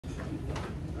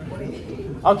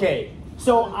Okay,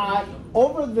 so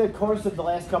over the course of the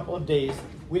last couple of days,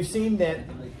 we've seen that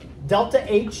delta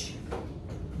H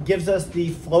gives us the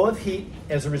flow of heat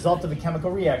as a result of a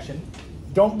chemical reaction.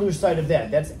 Don't lose sight of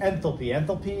that. That's enthalpy.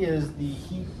 Enthalpy is the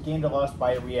heat gained or lost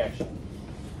by a reaction.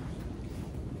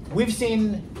 We've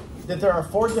seen that there are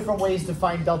 4 different ways to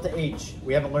find delta H.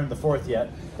 We haven't learned the 4th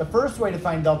yet. The first way to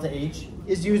find delta H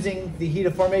is using the heat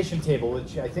of formation table,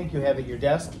 which I think you have at your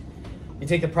desk. You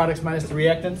take the products minus the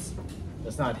reactants.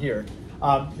 That's not here.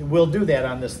 We'll do that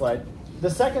on this slide. The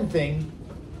second thing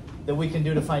that we can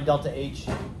do to find delta H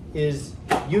is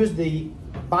use the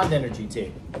bond energy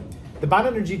table. The bond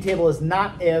energy table is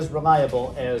not as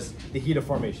reliable as the heat of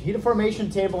formation. Heat of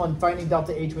formation table and finding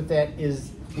delta H with that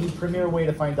is the premier way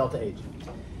to find delta H.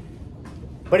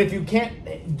 But if you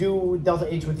can't do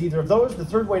delta H with either of those, the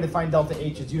third way to find delta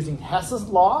H is using Hess's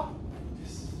law.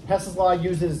 Hess's law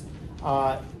uses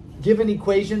given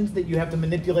equations that you have to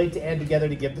manipulate to add together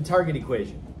to give the target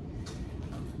equation.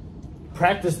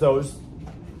 Practice those.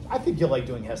 I think you'll like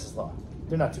doing Hess's law.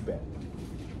 They're not too bad.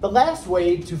 The last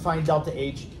way to find delta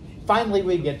H, finally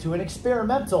we get to an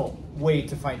experimental way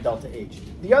to find delta H.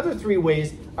 The other 3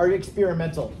 ways are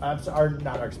theoretical.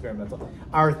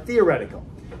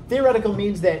 Theoretical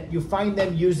means that you find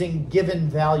them using given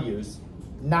values,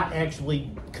 not actually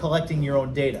collecting your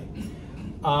own data.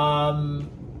 I'm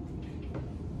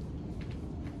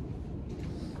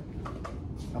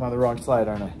on the wrong slide,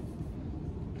 aren't I?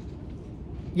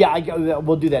 Yeah,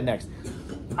 we'll do that next.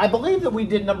 I believe that we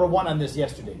did number 1 on this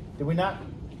yesterday. Did we not?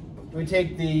 Did we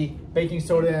take the baking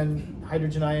soda and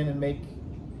hydrogen ion and make...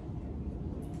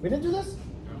 We didn't do this?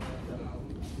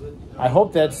 I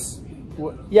hope that's...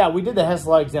 Yeah, we did the Hess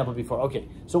law example before. Okay,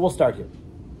 so we'll start here.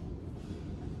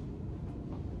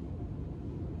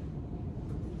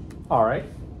 All right.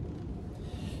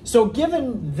 So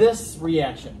given this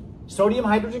reaction, sodium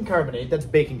hydrogen carbonate, that's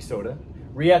baking soda,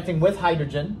 reacting with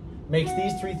hydrogen, makes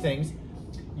these 3 things.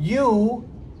 You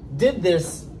did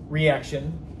this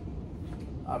reaction,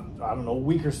 I don't know, a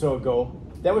week or so ago.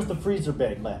 That was the freezer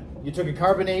bag lab. You took a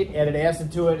carbonate, added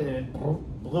acid to it, and it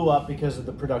blew up because of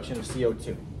the production of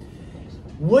CO2.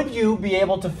 Would you be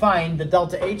able to find the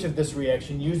delta H of this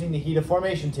reaction using the heat of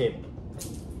formation table?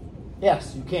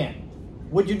 Yes, you can.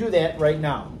 Would you do that right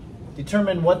now?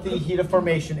 Determine what the heat of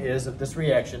formation is of this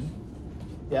reaction.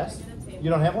 Yes? You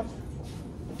don't have one?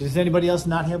 Does anybody else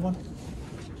not have one?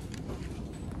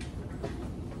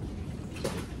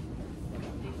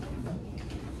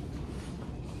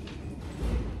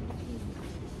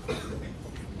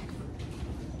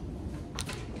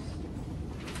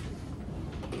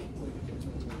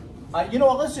 You know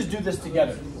what, let's just do this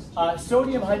together.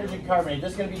 Sodium hydrogen carbonate,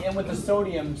 this is going to be in with the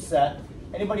sodium set.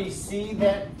 Anybody see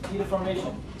that heat of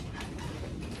formation?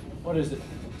 What is it?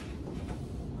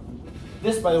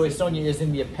 This, by the way, Sonia, is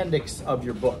in the appendix of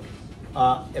your book.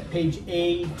 At page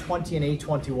A20 and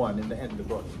A21 in the end of the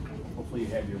book. Hopefully you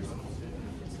have yours.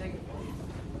 It's negative.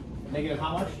 Negative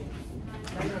how much?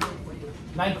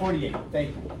 948,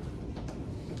 thank you.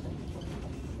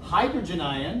 Hydrogen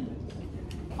ion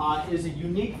is a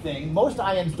unique thing. Most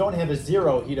ions don't have a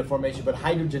 0 heat of formation, but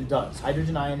hydrogen does.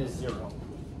 Hydrogen ion is 0.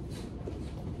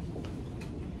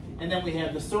 And then we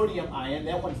have the sodium ion.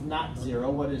 That one's not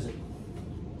 0. What is it?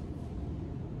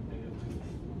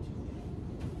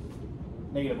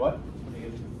 Negative what?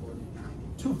 Negative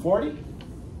 240. 240?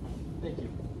 Thank you.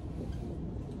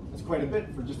 That's quite a bit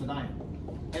for just an ion.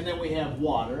 And then we have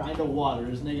water. I know water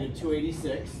is negative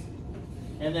 286.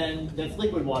 And then that's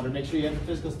liquid water. Make sure you have the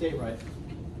physical state right.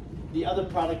 The other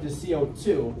product is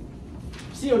CO2.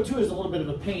 CO2 is a little bit of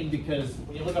a pain because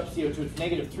when you look up CO2, it's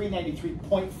negative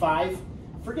 393.5.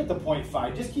 Forget the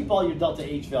 0.5. Just keep all your delta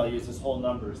H values as whole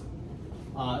numbers.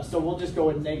 So we'll just go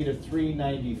with negative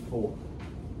 394.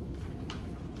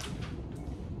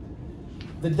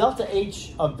 The delta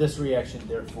H of this reaction,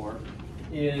 therefore,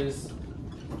 is,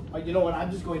 you know what,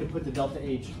 I'm just going to put the delta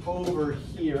H over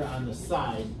here on the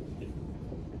side,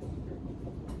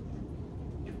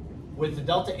 with the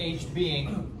delta H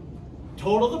being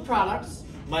total of the products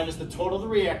minus the total of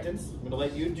the reactants. I'm going to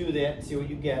let you do that and see what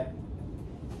you get.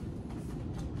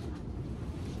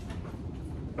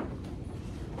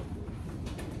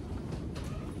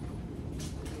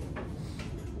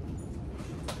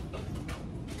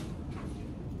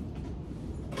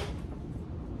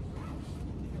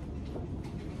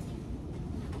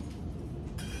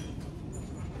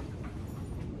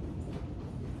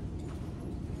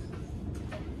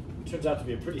 Turns out to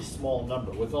be a pretty small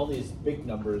number. With all these big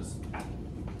numbers,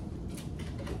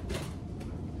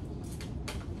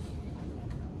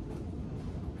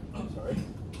 sorry.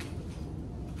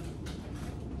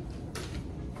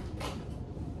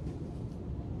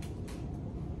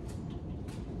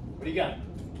 What do you got?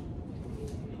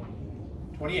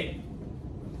 28.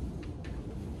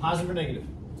 Positive or negative?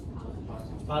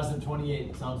 Positive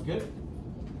 28. Sounds good.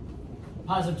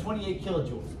 Positive 28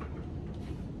 kilojoules.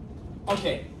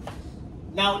 Okay.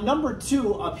 Now, number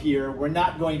 2 up here, we're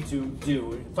not going to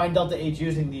do. Find delta H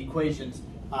using the equations.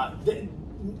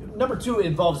 Number 2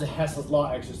 involves a Hess's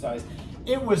law exercise.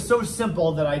 It was so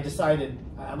simple that I decided,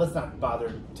 let's not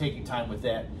bother taking time with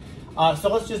that.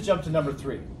 So let's just jump to number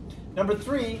 3. Number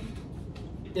 3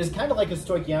 is kind of like a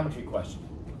stoichiometry question.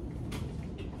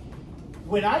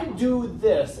 When I do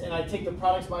this and I take the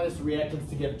products minus the reactants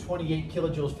to get 28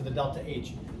 kilojoules for the delta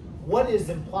H, what is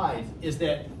implied is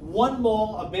that 1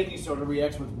 mole of baking soda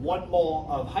reacts with 1 mole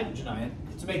of hydrogen ion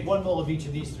to make 1 mole of each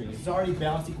of these three. It's already a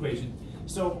balanced equation.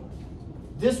 So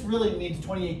this really means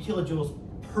 28 kilojoules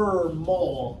per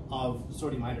mole of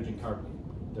sodium hydrogen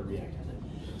carbonate that react.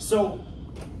 So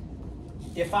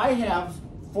if I have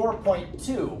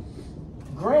 4.2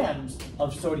 grams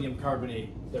of sodium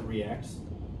carbonate that reacts,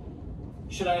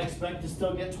 should I expect to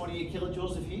still get 28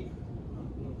 kilojoules of heat?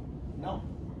 No.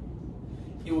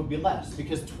 It would be less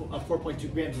because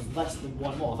 4.2 grams is less than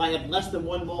 1 mole. If I have less than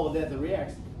 1 mole of that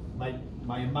reacts,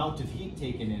 my amount of heat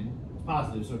taken in,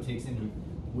 positive, so it takes in heat,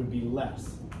 would be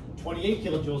less. 28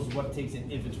 kilojoules is what it takes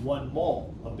in if it's 1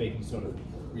 mole of baking soda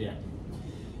reacting.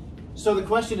 So the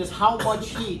question is, how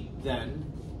much heat then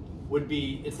would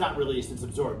be, it's not released, it's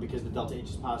absorbed because the delta H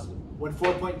is positive, when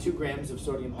 4.2 grams of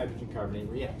sodium hydrogen carbonate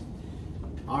reacts.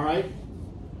 All right?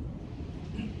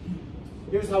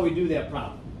 Here's how we do that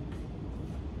problem.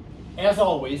 As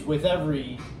always, with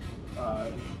every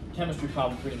chemistry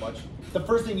problem pretty much, the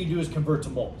first thing you do is convert to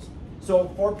moles. So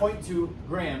 4.2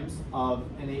 grams of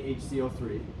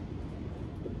NaHCO3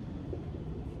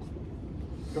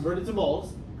 converted to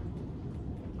moles.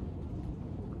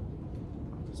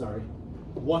 Sorry,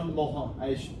 1 mole.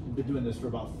 I've been doing this for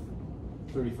about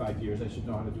 35 years. I should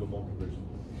know how to do a mole conversion.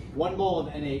 1 mole of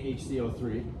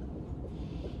NaHCO3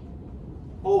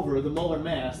 over the molar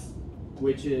mass,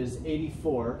 which is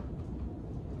 84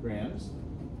 grams.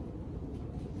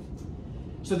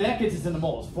 So that gets us into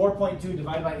moles. 4.2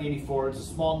 divided by 84 is a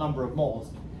small number of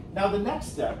moles. Now the next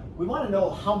step, we want to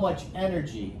know how much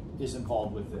energy is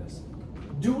involved with this.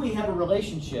 Do we have a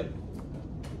relationship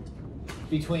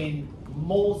between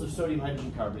moles of sodium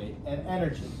hydrogen carbonate and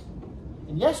energy?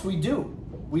 And yes, we do.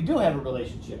 We do have a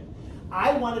relationship.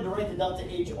 I wanted to write the delta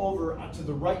H over to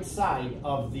the right side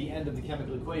of the end of the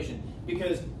chemical equation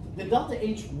because the delta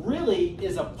H really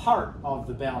is a part of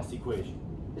the balanced equation.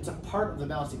 It's a part of the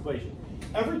balanced equation.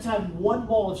 Every time 1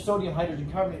 mole of sodium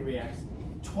hydrogen carbonate reacts,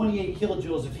 28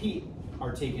 kilojoules of heat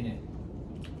are taken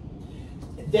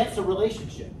in. That's a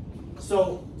relationship.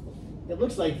 So it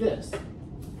looks like this.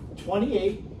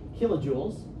 28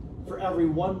 kilojoules for every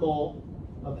 1 mole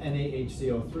of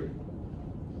NaHCO3.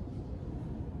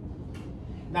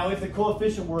 Now if the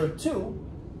coefficient were a 2,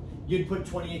 you'd put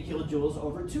 28 kilojoules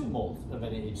over 2 moles of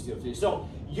NaHCO3. So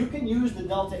you can use the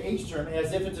delta H term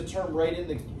as if it's a term right in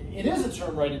the, it is a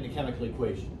term right in the chemical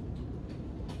equation.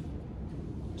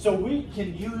 So we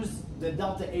can use the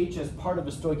delta H as part of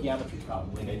a stoichiometry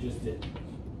problem like I just did.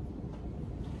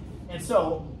 And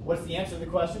so, what's the answer to the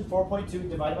question? 4.2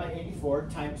 divided by 84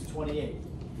 times 28.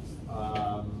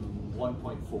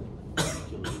 1.4.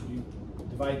 You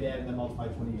divide that and then multiply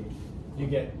 28. You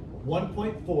get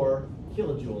 1.4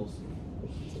 kilojoules.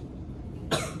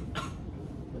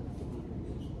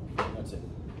 That's it.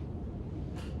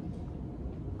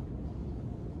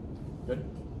 Good?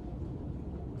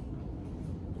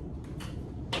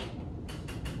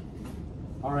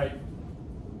 All right.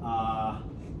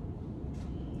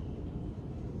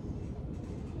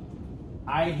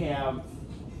 I have,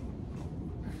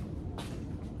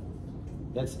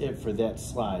 that's it for that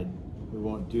slide. We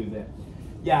won't do that.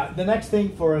 Yeah, the next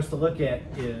thing for us to look at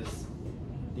is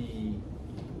the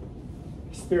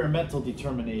experimental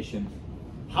determination.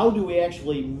 How do we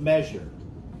actually measure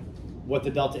what the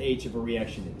delta H of a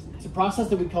reaction is? It's a process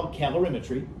that we call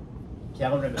calorimetry.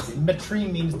 Calorimetry.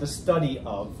 Metry means the study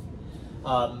of,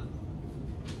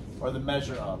 or the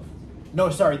measure of. No,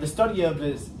 sorry, the study of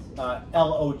is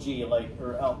LOG, like,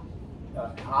 or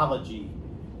ology.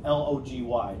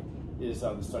 LOGY is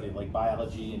the study of like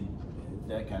biology and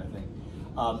that kind of thing.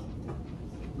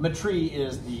 Metry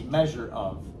is the measure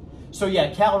of. So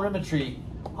yeah, calorimetry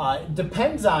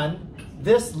depends on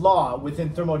this law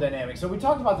within thermodynamics. So we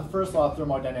talked about the first law of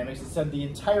thermodynamics. It said the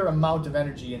entire amount of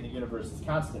energy in the universe is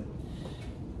constant.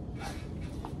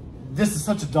 This is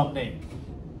such a dumb name.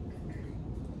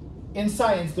 In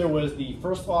science, there was the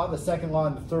first law, the second law,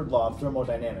 and the third law of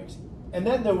thermodynamics. And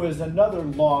then there was another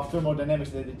law of thermodynamics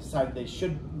that they decided they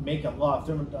should make a law of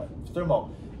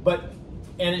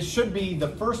And it should be the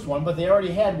first one, but they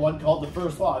already had one called the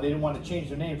first law. They didn't want to change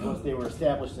their names once they were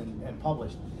established and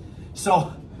published.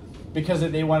 So, because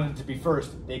they wanted it to be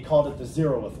first, they called it the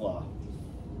 0th law.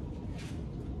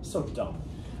 So dumb.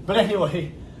 But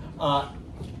anyway,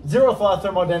 0th law of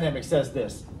thermodynamics says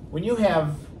this. When you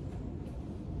have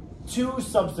two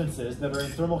substances that are in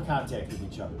thermal contact with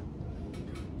each other,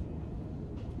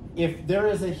 if there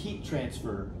is a heat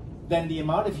transfer, then the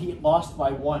amount of heat lost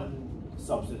by one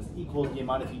substance equals the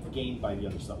amount of heat gained by the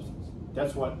other substance.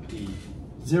 That's what the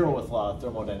 0th law of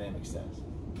thermodynamics says.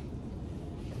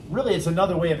 Really, it's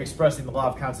another way of expressing the law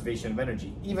of conservation of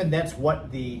energy. Even that's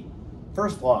what the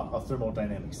first law of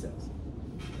thermodynamics says.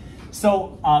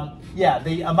 So, yeah,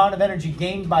 the amount of energy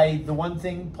gained by the one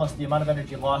thing plus the amount of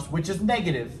energy lost, which is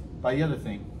negative by the other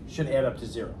thing, should add up to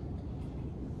 0.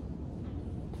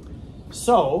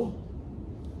 So,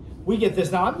 we get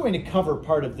this. Now, I'm going to cover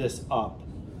part of this up.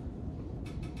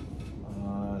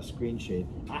 Screen shade.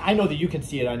 I know that you can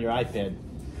see it on your iPad,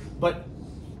 but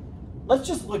let's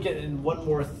just look at one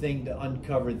more thing to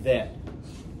uncover that.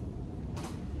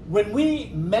 When we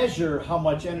measure how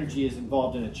much energy is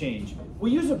involved in a change,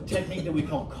 we use a technique that we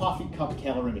call coffee cup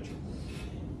calorimetry.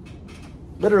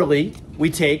 Literally, we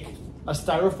take a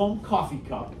styrofoam coffee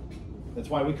cup, that's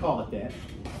why we call it that,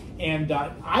 and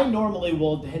I normally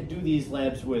will do these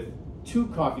labs with 2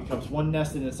 coffee cups, one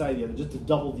nested inside the other, just to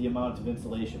double the amount of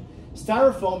insulation.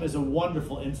 Styrofoam is a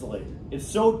wonderful insulator. It's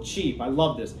so cheap. I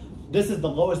love this. This is the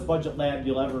lowest budget lab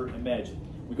you'll ever imagine.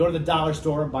 We go to the dollar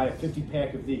store and buy a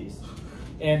 50-pack of these.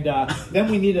 And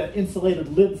then we need an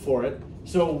insulated lid for it,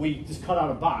 so we just cut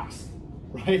out a box,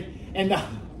 right? And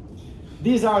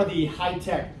these are the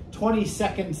high-tech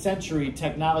 22nd century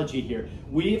technology here.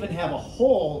 We even have a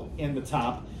hole in the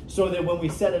top so that when we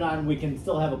set it on, we can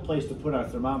still have a place to put our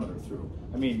thermometer through.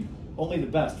 I mean, only the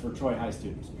best for Troy High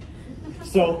students.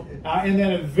 So, and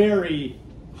then a very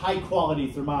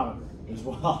high-quality thermometer as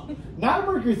well. Not a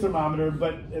mercury thermometer,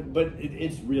 but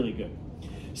it's really good.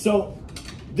 So,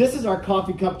 this is our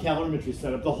coffee cup calorimetry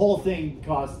setup. The whole thing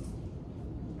costs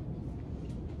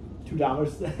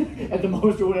 $2 at the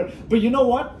most or whatever. But you know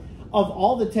what? Of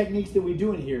all the techniques that we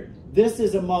do in here, this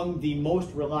is among the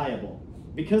most reliable.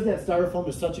 Because that styrofoam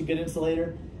is such a good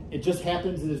insulator, it just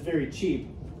happens that it's very cheap,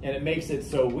 and it makes it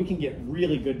so we can get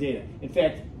really good data. In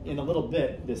fact, in a little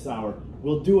bit this hour,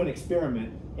 we'll do an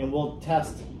experiment and we'll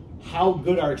test how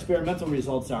good our experimental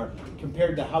results are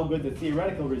compared to how good the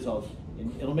theoretical results,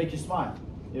 and it'll make you smile.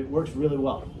 It works really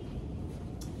well.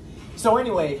 So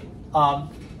anyway,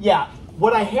 yeah,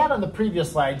 what I had on the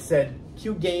previous slide said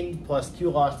Q gained plus Q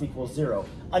lost equals 0.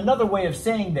 Another way of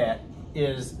saying that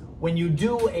is when you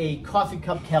do a coffee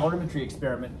cup calorimetry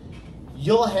experiment,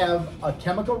 you'll have a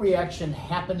chemical reaction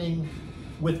happening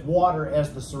with water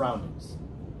as the surroundings.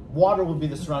 Water will be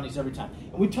the surroundings every time.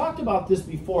 And we talked about this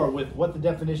before with what the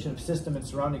definition of system and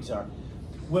surroundings are.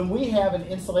 When we have an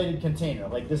insulated container,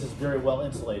 like this is very well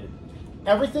insulated,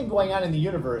 everything going on in the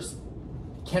universe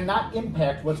cannot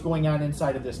impact what's going on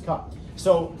inside of this cup.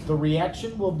 So the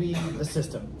reaction will be the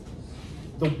system.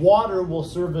 The water will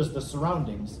serve as the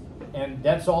surroundings, and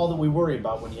that's all that we worry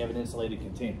about when you have an insulated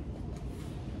container.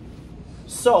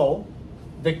 So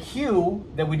the Q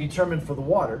that we determined for the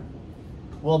water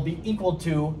will be equal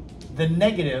to the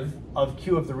negative of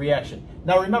Q of the reaction.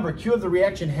 Now remember, Q of the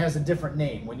reaction has a different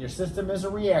name. When your system is a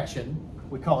reaction,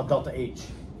 we call it delta H.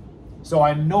 So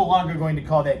I'm no longer going to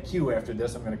call that Q after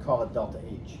this. I'm going to call it delta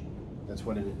H. That's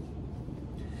what it is.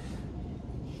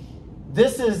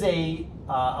 This is a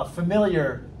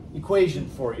familiar equation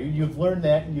for you. You've learned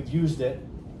that and you've used it.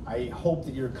 I hope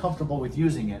that you're comfortable with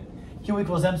using it. Q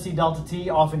equals mc delta T,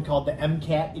 often called the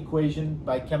MCAT equation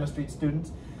by chemistry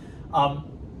students.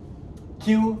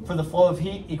 Q for the flow of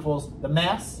heat equals the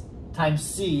mass times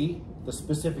C, the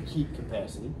specific heat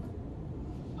capacity.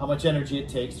 How much energy it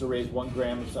takes to raise 1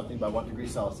 gram of something by 1 degree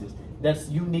Celsius. That's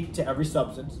unique to every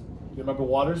substance. Do you remember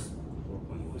waters?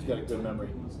 Who's got a good memory?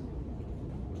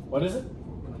 What is it?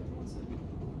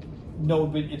 No,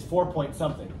 but it's 4 point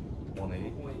something.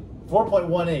 1.8.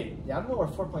 4.18. Yeah, I don't know where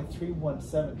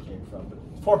 4.317 came from, but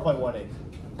it's 4.18.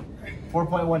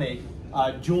 4.18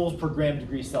 joules per gram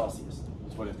degree Celsius.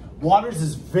 That's what it is. Waters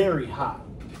is very hot.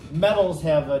 Metals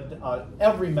have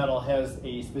every metal has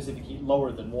a specific heat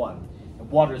lower than 1. And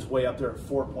water is way up there at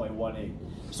 4.18.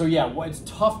 So yeah, it's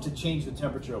tough to change the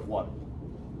temperature of water.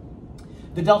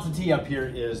 The delta T up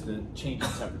here is the change in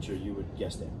temperature, you would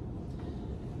guess that.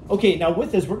 Okay, now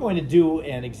with this, we're going to do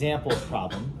an example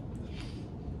problem.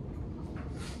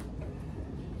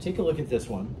 Take a look at this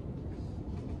one.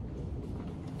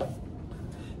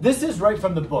 This is right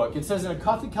from the book. It says in a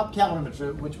coffee cup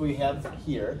calorimeter, which we have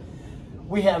here,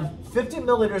 we have 50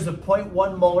 milliliters of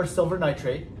 0.1 molar silver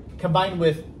nitrate combined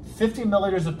with 50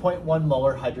 milliliters of 0.1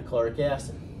 molar hydrochloric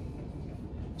acid.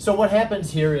 So what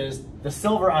happens here is the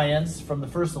silver ions from the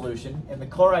first solution and the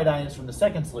chloride ions from the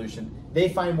second solution, they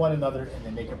find one another and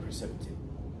they make a precipitate.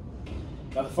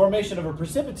 Now the formation of a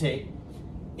precipitate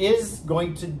is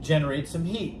going to generate some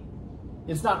heat.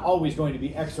 It's not always going to be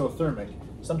exothermic.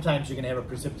 Sometimes you can have a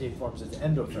precipitate forms as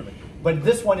endothermic, but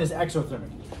this one is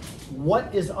exothermic.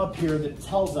 What is up here that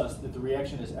tells us that the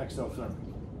reaction is exothermic?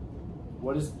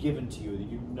 What is given to you that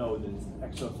you know that it's an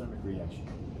exothermic reaction?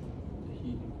 The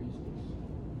heat increases.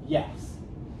 Yes.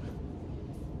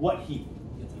 What heat?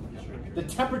 The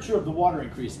temperature of the water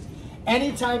increases.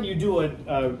 Anytime you do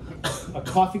a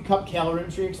coffee cup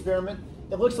calorimetry experiment,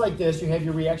 it looks like this. You have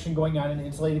your reaction going on in an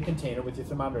insulated container with your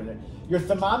thermometer in it. Your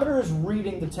thermometer is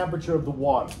reading the temperature of the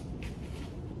water.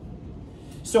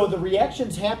 So the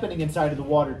reaction's happening inside of the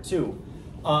water too.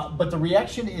 But the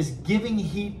reaction is giving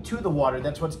heat to the water.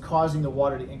 That's what's causing the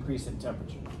water to increase in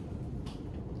temperature.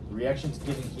 The reaction's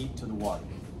giving heat to the water.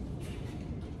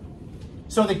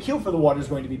 So the Q for the water is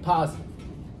going to be positive.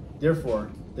 Therefore,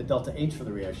 the delta H for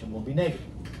the reaction will be negative.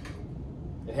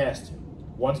 It has to.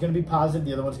 One's going to be positive,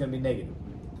 the other one's going to be negative.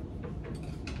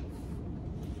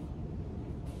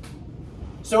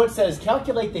 So it says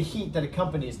calculate the heat that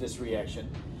accompanies this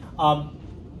reaction.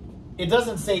 It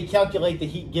doesn't say calculate the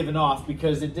heat given off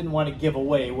because it didn't want to give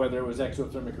away whether it was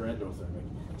exothermic or endothermic.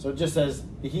 So it just says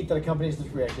the heat that accompanies this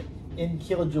reaction in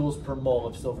kilojoules per mole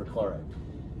of silver chloride.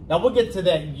 Now we'll get to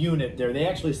that unit there. They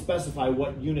actually specify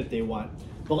what unit they want.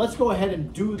 But let's go ahead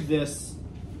and do this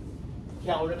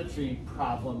calorimetry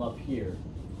problem up here.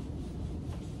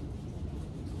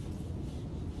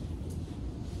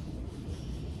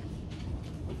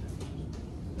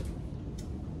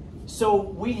 So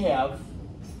we have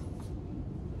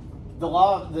the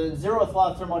zeroth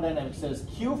law of thermodynamics says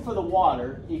Q for the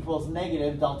water equals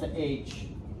negative delta H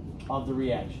of the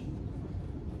reaction.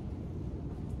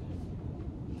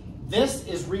 This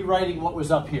is rewriting what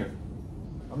was up here.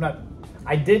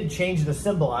 I did change the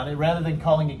symbol on it. Rather than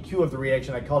calling it Q of the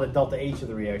reaction, I called it delta H of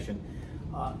the reaction.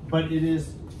 But it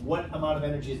is what amount of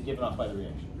energy is given off by the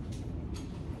reaction.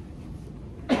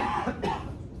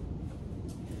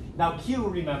 Now Q,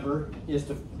 remember, is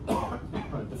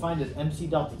defined as MC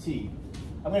delta T.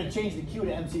 I'm going to change the Q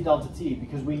to MC delta T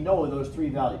because we know those three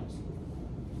values.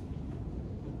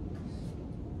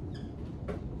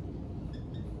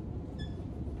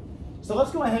 So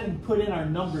let's go ahead and put in our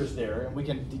numbers there and we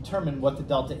can determine what the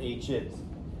delta H is.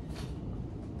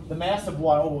 The mass of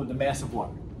water, the mass of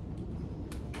water.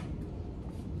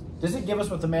 Does it give us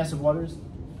what the mass of water is?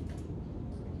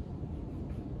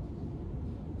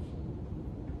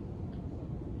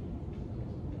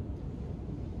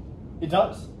 It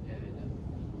does. Yeah, it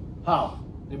does. How?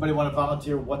 Anybody want to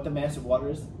volunteer what the mass of water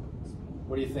is?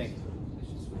 What do you think?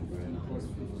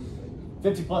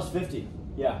 50 plus 50,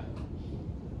 yeah.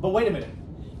 But wait a minute,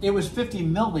 it was 50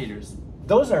 milliliters.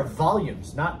 Those are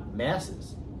volumes, not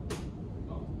masses.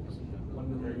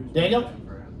 Daniel?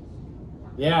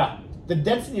 Yeah, the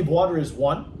density of water is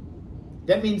 1.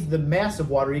 That means the mass of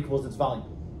water equals its volume.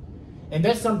 And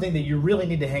that's something that you really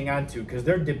need to hang on to because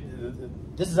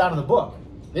this is out of the book.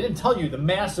 They didn't tell you the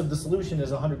mass of the solution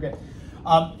is 100 grams.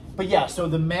 But yeah, so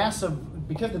the mass of,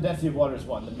 because the density of water is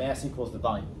 1, the mass equals the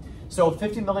volume. So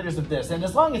 50 milliliters of this, and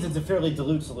as long as it's a fairly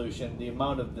dilute solution, the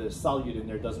amount of the solute in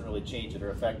there doesn't really change it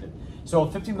or affect it. So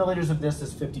 50 milliliters of this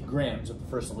is 50 grams of the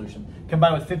first solution,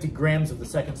 combined with 50 grams of the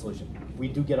second solution. We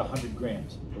do get 100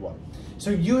 grams of water.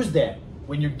 So use that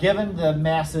when you're given the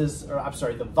masses, or I'm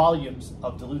sorry, the volumes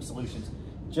of dilute solutions,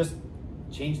 just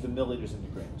change the milliliters into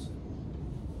grams.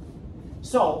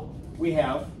 So we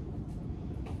have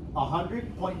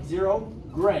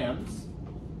 100.0 grams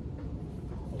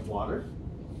of water.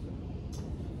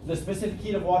 The specific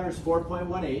heat of water is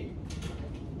 4.18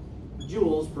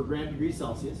 joules per gram degree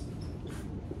Celsius.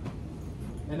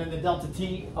 And then the delta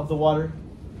T of the water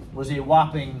was a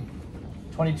whopping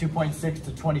 22.6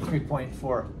 to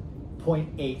 23.4,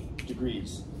 0.8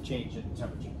 degrees change in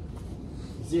temperature.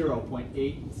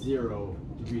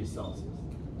 0.80 degrees Celsius.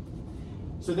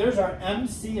 So there's our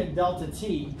MC and delta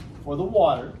T for the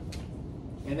water,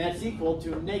 and that's equal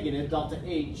to negative delta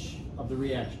H of the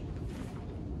reaction.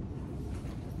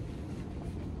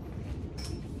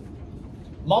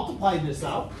 Multiply this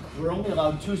out. We're only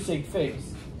allowed 2 sig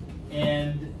figs.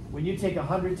 And when you take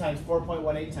 100 times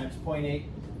 4.18 times 0.8,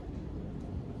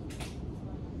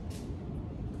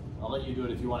 I'll let you do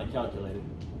it if you want to calculate it.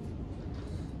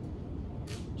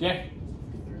 Jack?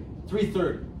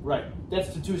 330, right.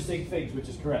 That's to 2 sig figs, which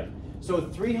is correct. So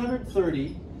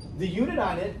 330, the unit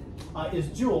on it is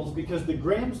joules because the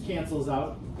grams cancels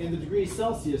out and the degrees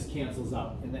Celsius cancels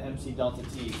out in the MC delta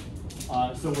T.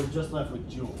 So we're just left with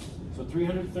joules. So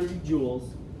 330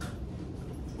 joules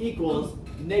equals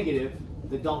negative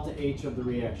the delta H of the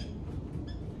reaction.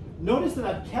 Notice that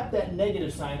I've kept that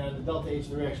negative sign on the delta H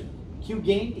of the reaction. Q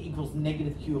gained equals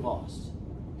negative Q lost.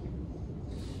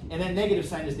 And that negative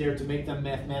sign is there to make them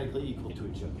mathematically equal to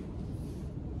each other.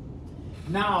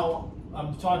 Now,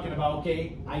 I'm talking about,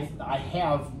 okay, I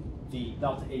have the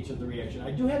delta H of the reaction.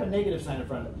 I do have a negative sign in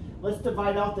front of it. Let's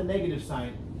divide out the negative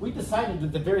sign. We decided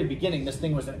at the very beginning this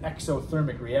thing was an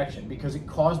exothermic reaction because it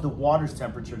caused the water's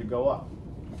temperature to go up.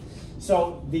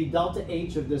 So the delta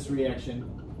H of this reaction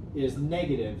is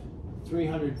negative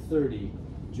 330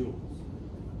 joules.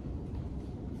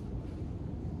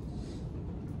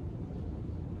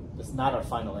 That's not our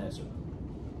final answer.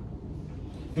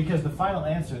 Because the final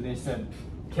answer, they said,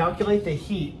 calculate the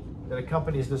heat that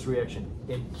accompanies this reaction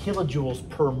in kilojoules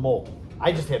per mole.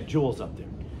 I just have joules up there.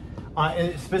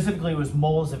 And specifically, it was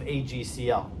moles of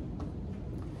AgCl.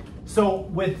 So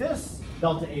with this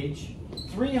delta H,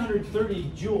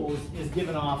 330 joules is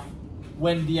given off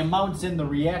when the amounts in the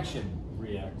reaction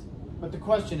react. But the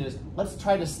question is, let's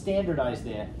try to standardize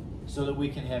that so that we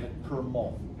can have it per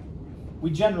mole. We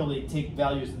generally take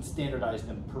values and standardize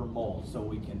them per mole so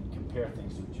we can compare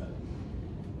things to each other.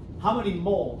 How many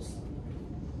moles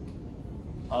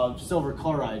of silver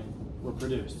chloride were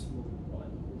produced?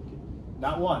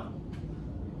 Not one.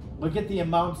 Look at the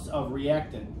amounts of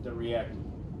reactant that reacted.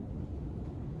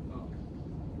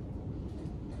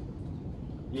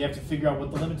 You have to figure out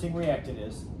what the limiting reactant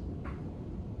is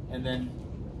and then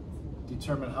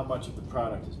determine how much of the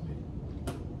product is made.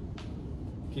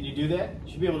 Can you do that?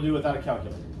 You should be able to do it without a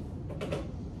calculator.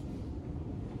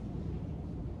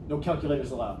 No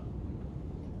calculators allowed.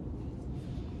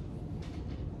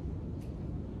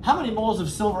 How many moles of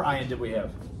silver ion did we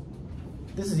have?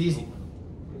 This is easy.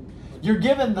 You're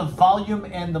given the volume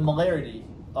and the molarity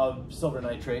of silver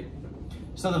nitrate.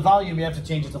 So the volume, you have to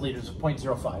change it to liters,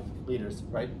 0.05 liters,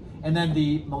 right? And then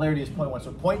the molarity is 0.1.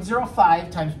 So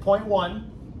 0.05 times 0.1,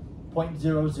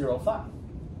 0.005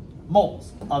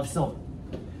 moles of silver.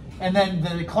 And then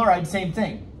the chloride, same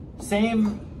thing.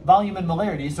 Same volume and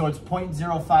molarity, so it's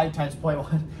 0.05 times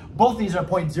 0.1. Both these are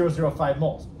 0.005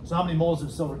 moles. So how many moles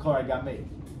of silver chloride got made?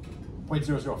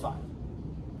 0.005.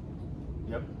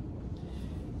 Yep.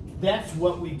 That's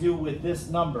what we do with this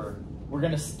number. We're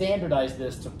going to standardize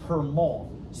this to per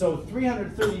mole. So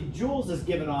 330 joules is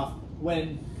given off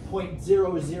when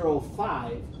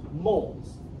 0.005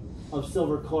 moles of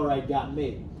silver chloride got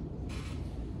made.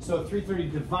 So 330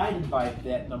 divided by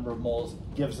that number of moles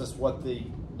gives us what the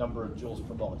number of joules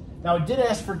per mole is. Now it did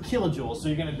ask for kilojoules, so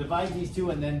you're going to divide these two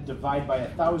and then divide by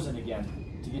 1,000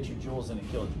 again to get your joules into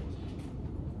kilojoules.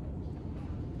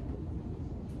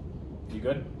 You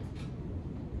good?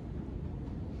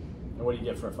 And what do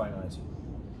you get for a final answer?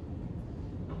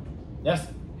 Yes?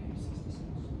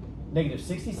 Negative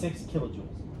 66 kilojoules.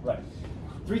 Right.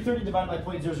 330 divided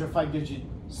by 0.005 gives you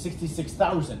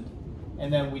 66,000.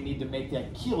 And then we need to make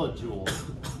that kilojoules.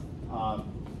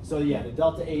 So yeah, the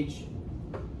delta H,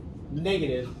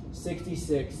 negative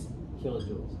 66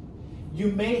 kilojoules.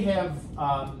 You may have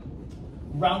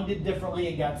rounded differently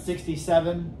and got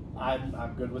 67.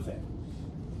 I'm good with it.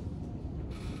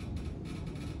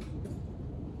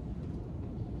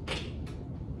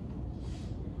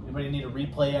 Anybody need a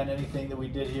replay on anything that we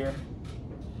did here?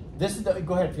 This is the,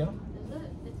 go ahead, Fiona. Is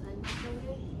it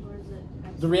endothermic or is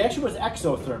it? The reaction was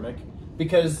exothermic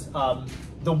because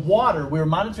the water, we were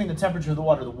monitoring the temperature of the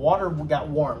water. The water got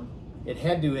warm. It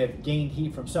had to have gained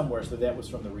heat from somewhere, so that was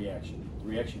from the reaction. The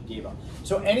reaction gave up.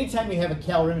 So anytime you have a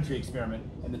calorimetry experiment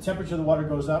and the temperature of the water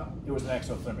goes up, it was an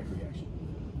exothermic reaction.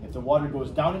 If the water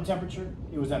goes down in temperature,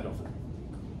 it was endothermic.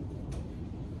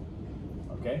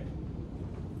 Okay?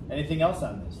 Anything else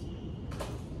on this?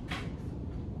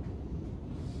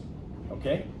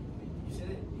 Okay? You said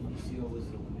AgCl was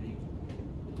limiting.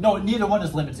 No, neither one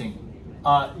is limiting.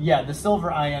 Yeah, the silver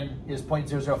ion is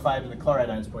 0.005 and the chloride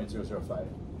ion is 0.005.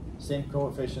 Same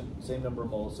coefficient, same number of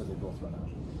moles, so they both run out.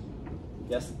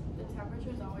 Yes? The temperature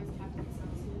is always kept in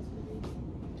Celsius for these?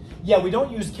 Yeah, we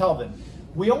don't use Kelvin.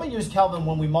 We only use Kelvin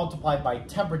when we multiply by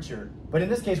temperature, but in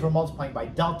this case we're multiplying by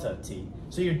delta T.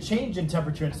 So your change in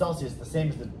temperature in Celsius is the same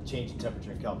as the change in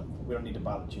temperature in Kelvin. We don't need to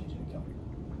bother changing in Kelvin.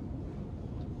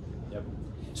 Yep.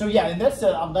 So yeah, and that's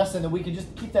a lesson that we can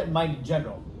just keep that in mind in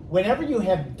general. Whenever you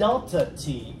have delta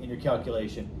T in your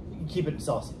calculation, you can keep it in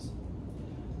Celsius.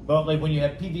 But like when you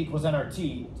have PV equals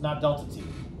nRT, it's not delta T.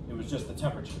 It was just the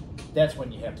temperature. That's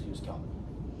when you have to use Kelvin.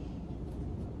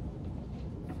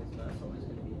 It's not always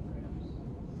going to be in grams.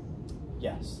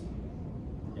 Yes.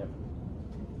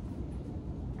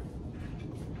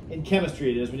 In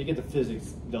chemistry it is. When you get to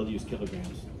physics, they'll use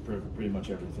kilograms for pretty much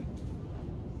everything.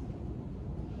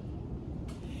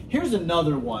 Here's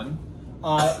another one.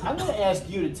 I'm going to ask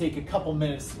you to take a couple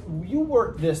minutes. You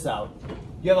work this out.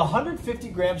 You have a 150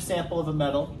 gram sample of a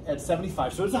metal at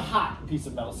 75. So it's a hot piece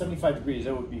of metal, 75 degrees.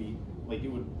 That would be like it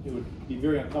would be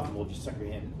very uncomfortable if you stuck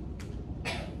your hand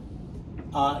in,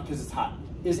 because it's hot.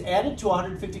 Is added to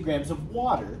 150 grams of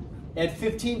water at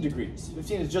 15 degrees.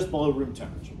 15 is just below room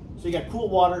temperature. So you got cool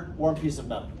water, warm piece of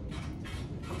metal.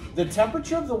 The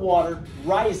temperature of the water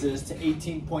rises to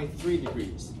 18.3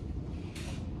 degrees.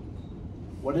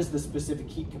 What is the specific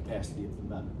heat capacity of the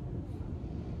metal?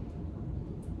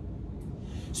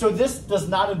 So this does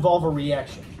not involve a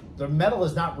reaction. The metal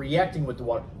is not reacting with the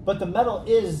water, but the metal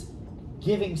is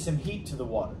giving some heat to the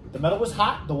water. The metal was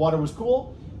hot, the water was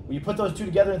cool. When you put those two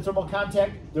together in thermal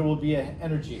contact, there will be an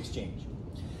energy exchange.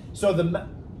 So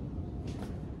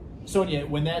Sonia,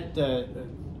 when that,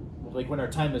 when our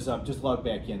time is up, just log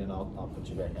back in and I'll put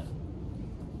you back in.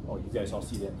 Oh, you guys all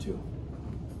see that too.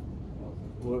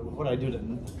 What do I do to?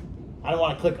 I don't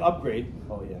want to click upgrade.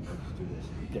 Oh yeah, let's do this.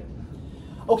 There.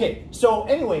 Okay, so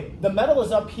anyway, the metal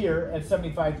is up here at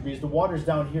 75 degrees. The water's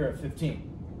down here at 15.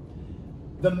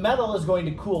 The metal is going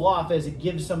to cool off as it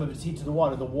gives some of its heat to the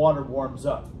water. The water warms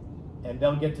up, and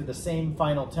they'll get to the same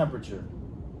final temperature.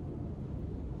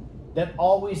 That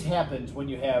always happens when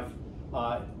you have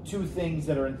two things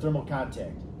that are in thermal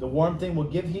contact. The warm thing will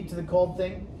give heat to the cold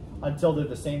thing until they're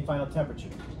the same final temperature,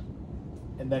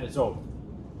 and then it's over.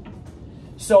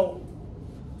 So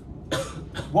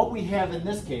what we have in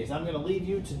this case, I'm going to leave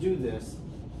you to do this,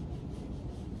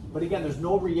 but again, there's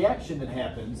no reaction that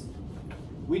happens.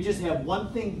 We just have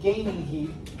one thing gaining heat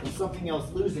and something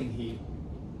else losing heat.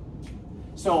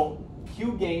 So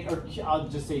Q gain, or I'll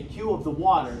just say Q of the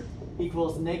water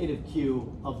equals negative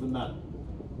Q of the metal.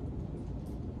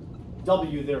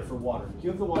 W there for water. Q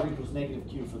of the water equals negative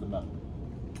Q for the metal.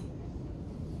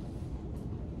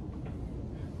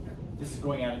 This is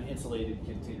going on an insulated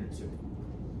container too.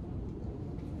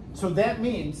 So that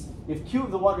means if Q of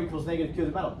the water equals negative Q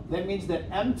of the metal, that means that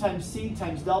M times C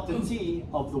times delta T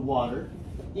of the water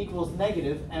equals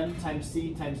negative M times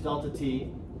C times delta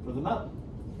T for the metal.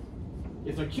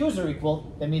 If their Q's are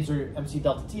equal, that means their MC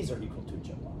delta T's are equal to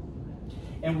each other.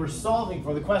 And we're solving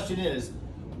for, the question is,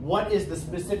 what is the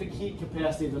specific heat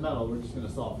capacity of the metal? We're just going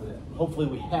to solve for that. Hopefully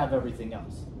we have everything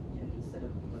else.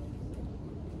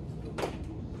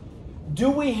 Do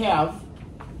we have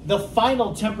the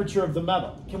final temperature of the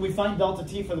metal? Can we find delta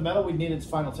T for the metal? We need its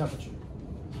final temperature.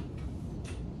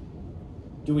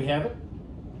 Do we have it?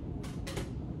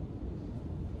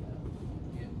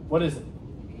 What is it?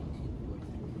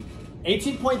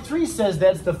 18.3 says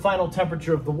that's the final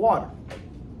temperature of the water.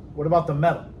 What about the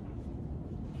metal?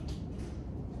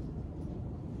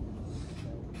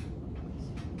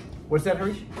 What's that,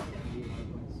 Harish?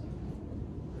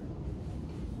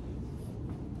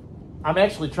 I'm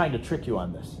actually trying to trick you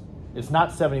on this. It's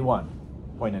not 71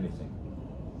 point anything.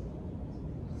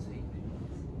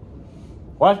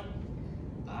 What?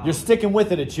 You're sticking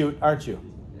with it, Achute, aren't you?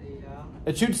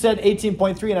 Yeah. Achute said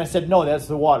 18.3, and I said, no, that's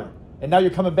the water. And now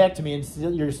you're coming back to me,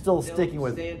 and you're still sticking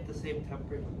with it. They'll stay at the same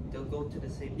temperature. They'll go to the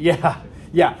same Yeah, temperature.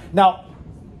 yeah. Now,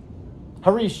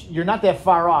 Harish, you're not that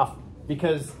far off,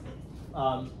 because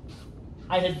I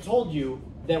had told you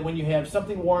that when you have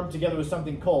something warm together with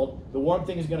something cold, the warm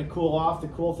thing is going to cool off, the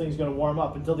cool thing is going to warm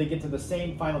up until they get to the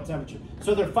same final temperature.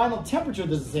 So their final temperature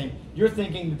is the same. You're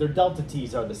thinking that their delta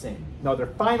T's are the same. No, their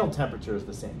final temperature is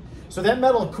the same. So that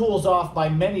metal cools off by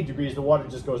many degrees. The water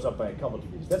just goes up by a couple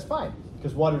degrees. That's fine,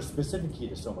 because water's specific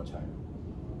heat is so much higher.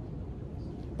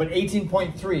 But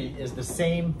 18.3 is the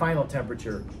same final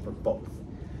temperature for both.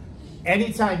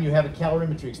 Anytime you have a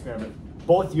calorimetry experiment,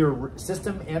 both your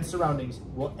system and surroundings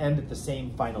will end at the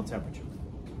same final temperature.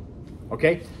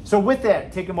 Okay? So with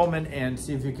that, take a moment and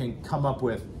see if you can come up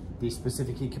with the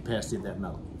specific heat capacity of that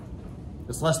metal.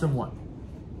 It's less than 1.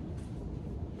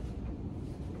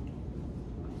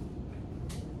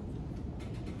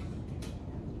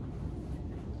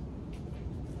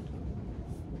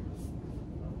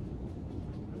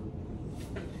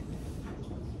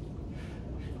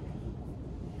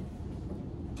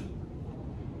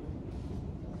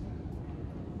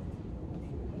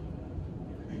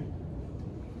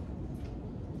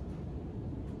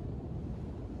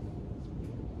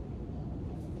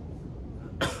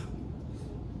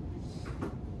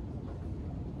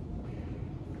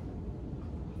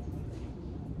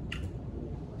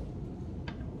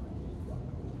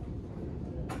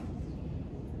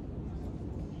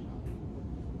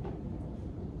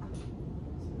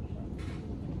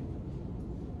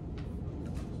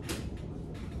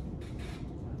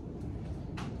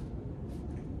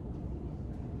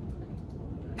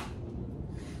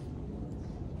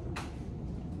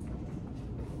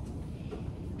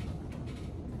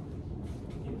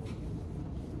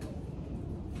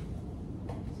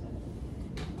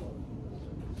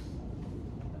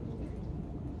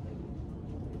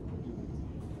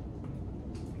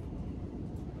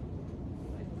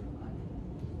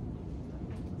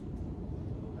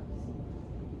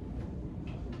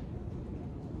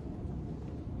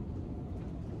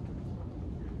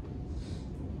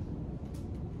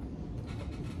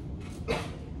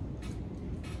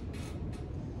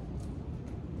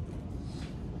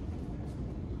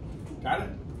 Got it?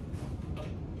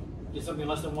 Get something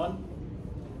less than 1?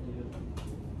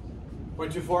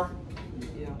 0.24?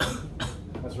 Yeah.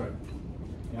 That's right.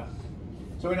 Yeah.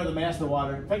 So we know the mass of the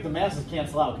water. In fact, the masses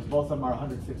cancel out because both of them are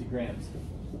 150 grams.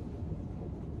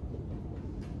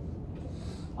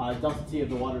 Delta T of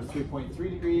the water is 3.3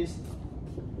 degrees.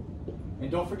 And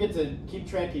don't forget to keep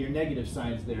track of your negative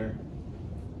signs there.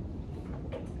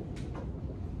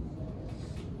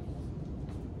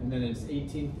 And then it's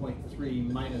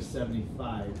 18.3 minus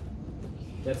 75.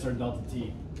 That's our delta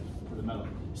T for the metal.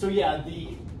 So yeah,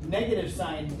 the negative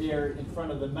sign there in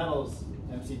front of the metals,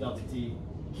 MC delta T,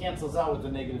 cancels out with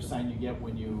the negative sign you get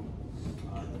when you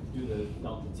do the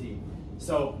delta T.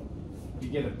 So you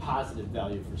get a positive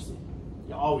value for C.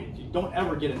 You don't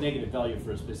ever get a negative value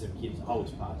for a specific heat. It's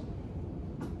always positive.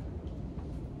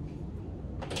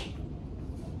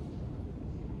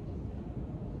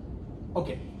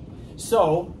 Okay,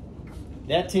 so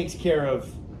that takes care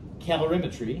of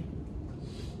calorimetry.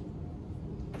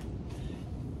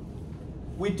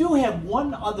 We do have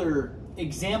one other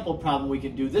example problem we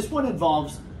can do. This one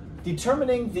involves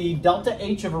determining the delta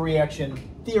H of a reaction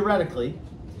theoretically,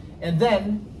 and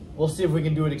then we'll see if we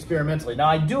can do it experimentally. Now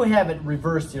I do have it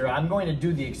reversed here. I'm going to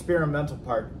do the experimental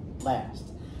part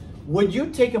last. Would you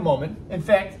take a moment, in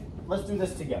fact, let's do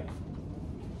this together.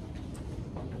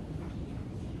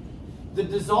 The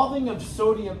dissolving of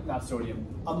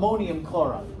ammonium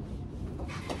chloride.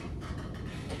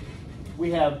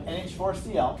 We have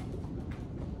NH4Cl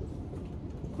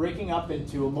breaking up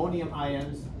into ammonium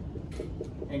ions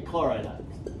and chloride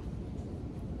ions.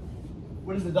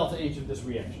 What is the delta H of this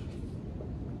reaction?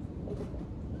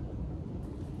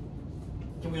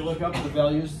 Can we look up the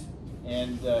values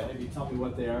and have you tell me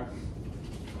what they are?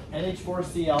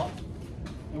 NH4Cl,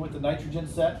 and with the nitrogen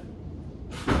set?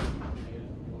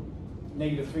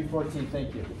 Negative 314,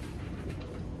 thank you.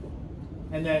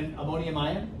 And then ammonium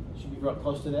ion, should we grow up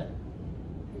close to that?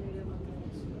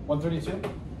 132?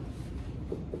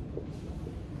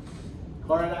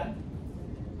 Chloride ion?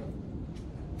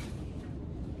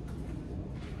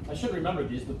 I should remember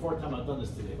these the fourth time I've done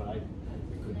this today, but I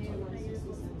couldn't tell you.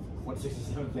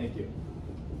 167, thank you.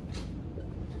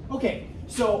 Okay,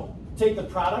 so take the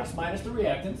products minus the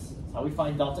reactants. That's how we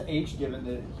find delta H given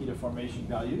the heat of formation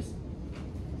values.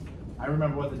 I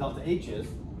remember what the delta H is.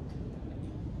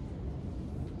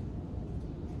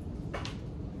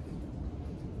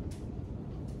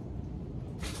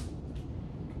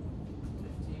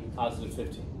 Positive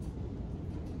 15.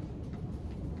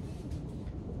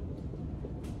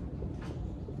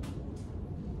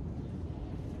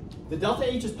 The delta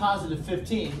H is positive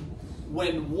 15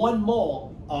 when 1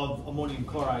 mole of ammonium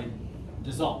chloride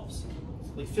dissolves.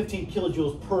 Like 15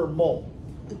 kilojoules per mole.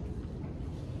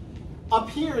 Up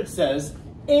here it says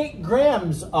 8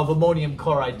 grams of ammonium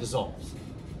chloride dissolves.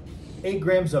 8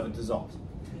 grams of it dissolves.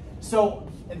 So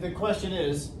the question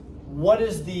is, what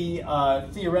is the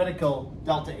theoretical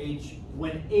delta H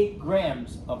when 8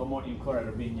 grams of ammonium chloride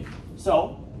are being used?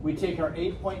 So we take our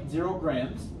 8.0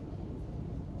 grams,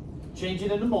 change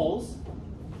it into moles.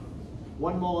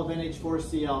 1 mole of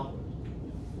NH4Cl.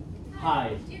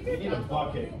 Hi. Do you We need a have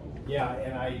bucket. Yeah,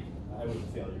 and I was a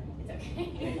failure. It's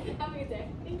okay. Have a good day.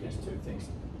 Yes, two things.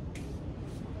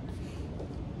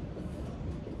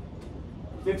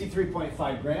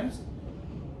 53.5 grams.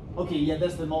 Okay, yeah,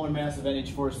 that's the molar mass of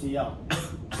NH4Cl.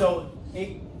 So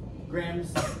 8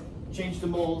 grams, change to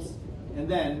moles, and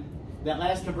then that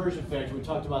last conversion factor, we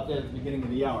talked about that at the beginning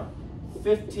of the hour.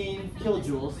 15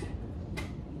 kilojoules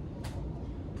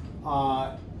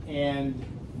and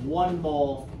 1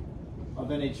 mole of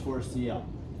NH4Cl.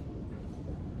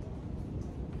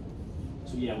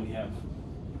 So yeah, we have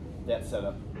that set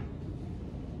up.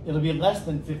 It'll be less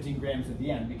than 15 grams at the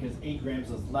end because 8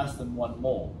 grams is less than 1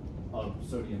 mole of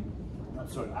sodium.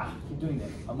 Keep doing that.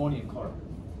 Ammonium chloride.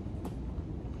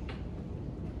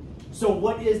 So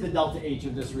what is the delta H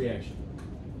of this reaction?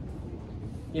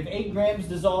 If 8 grams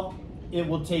dissolve, it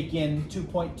will take in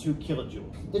 2.2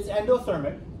 kilojoules. It's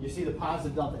endothermic. You see the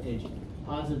positive delta H,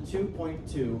 positive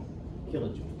 2.2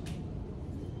 kilojoules.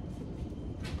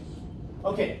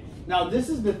 Okay, now this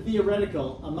is the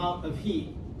theoretical amount of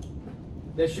heat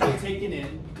that should be taken in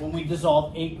when we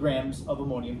dissolve 8 grams of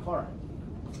ammonium chloride.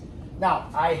 Now,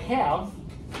 I have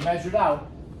measured out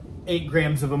 8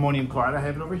 grams of ammonium chloride. I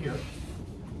have it over here.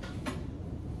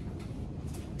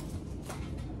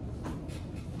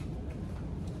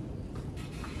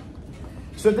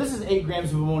 So this is 8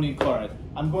 grams of ammonium chloride.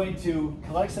 I'm going to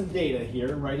collect some data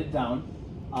here, write it down.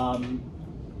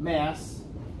 Mass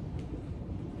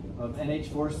of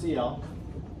NH4Cl,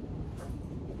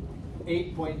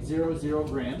 8.00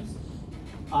 grams.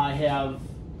 I have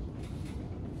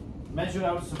measured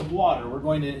out some water. We're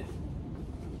going to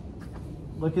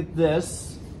look at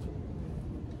this.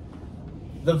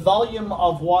 The volume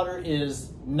of water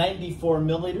is 94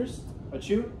 milliliters.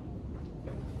 Achu?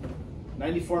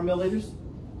 94 milliliters?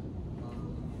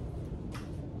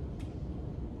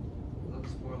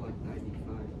 Looks more like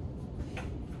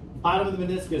 95. Bottom of the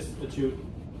meniscus, Achu.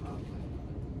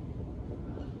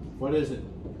 What is it?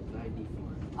 94.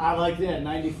 I like that,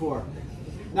 94.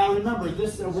 Now remember,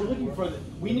 this we're looking for,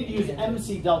 we need to use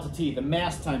MC delta T, the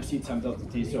mass times C times delta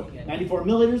T. So 94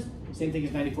 milliliters, same thing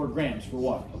as 94 grams for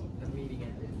water. The meeting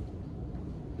ended.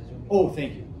 Oh,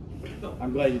 thank you.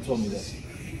 I'm glad you told me that.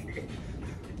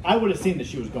 I would have seen that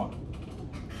she was gone.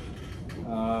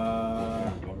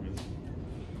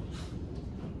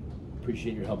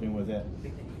 Appreciate your helping with that.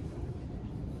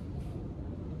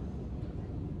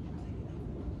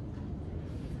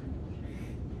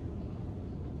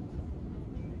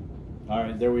 All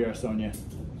right, there we are, Sonia.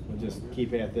 We'll just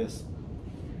keep at this.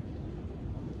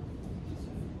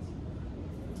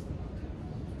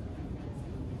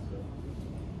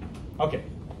 Okay.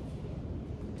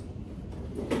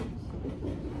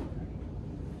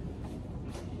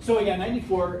 So we got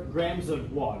 94 grams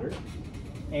of water,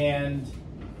 and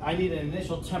I need an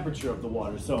initial temperature of the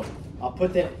water. So I'll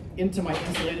put that into my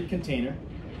insulated container.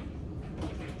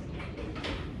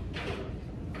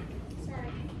 Sorry.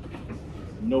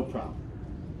 No problem.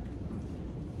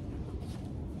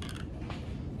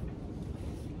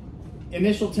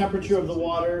 Initial temperature of the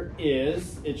water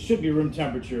is, it should be room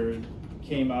temperature. It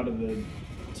came out of the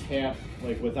tap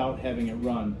like without having it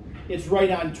run. It's right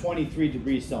on 23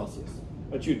 degrees Celsius.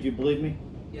 But do you believe me?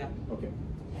 Yeah. Okay.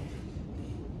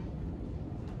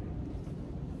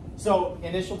 So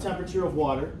initial temperature of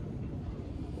water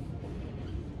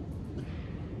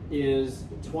is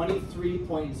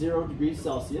 23.0 degrees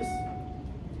Celsius.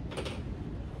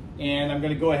 And I'm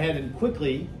going to go ahead and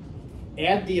quickly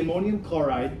add the ammonium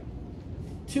chloride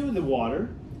to the water,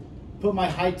 put my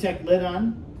high-tech lid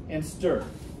on, and stir.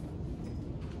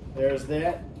 There's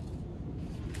that.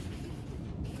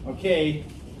 Okay,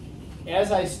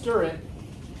 as I stir it,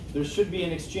 there should be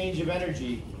an exchange of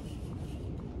energy.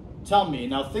 Tell me,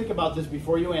 now think about this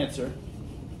before you answer.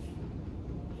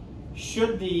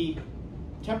 Should the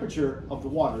temperature of the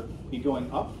water be going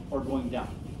up or going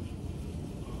down?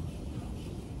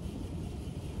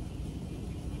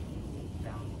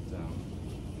 Down.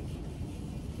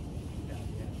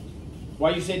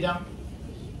 Why you say down?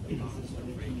 Because this one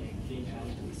being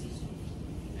added to the system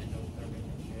and no thermic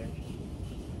reaction.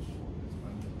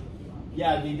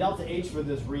 Yeah, the delta H for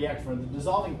this reaction, for the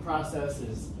dissolving process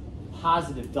is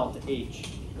positive delta H.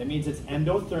 That means it's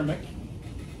endothermic.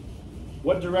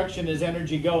 What direction is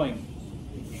energy going?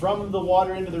 From the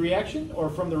water into the reaction or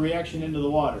from the reaction into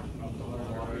the water?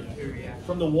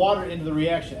 From the water into the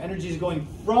reaction. Energy is going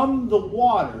from the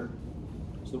water,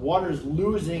 so the water is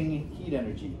losing heat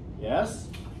energy. Yes?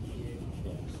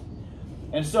 Yes.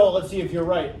 And so let's see if you're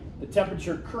right. The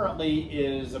temperature currently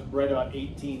is right about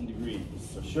 18 degrees.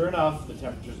 So sure enough, the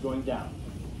temperature is going down.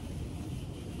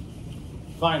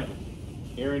 Finally,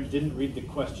 Aaron didn't read the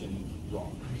question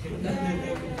wrong.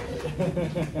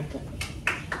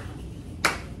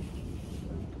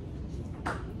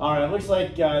 All right, it looks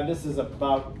like this is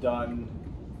about done.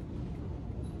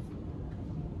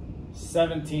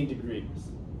 17 degrees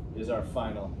is our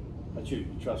final. You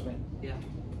trust me? Yeah.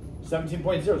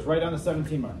 17.0 is right on the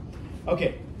 17 mark.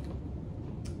 Okay,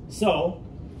 so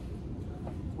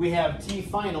we have T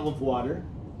final of water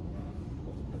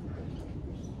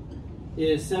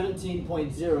is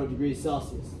 17.0 degrees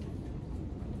Celsius.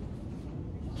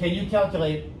 Can you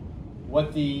calculate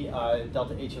what the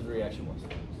delta H of the reaction was?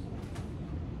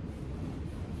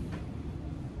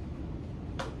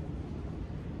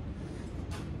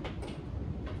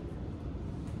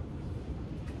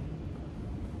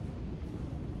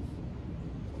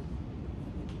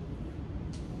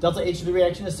 Delta H of the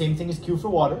reaction is the same thing as Q for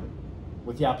water,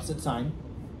 with the opposite sign.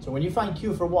 So when you find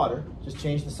Q for water, just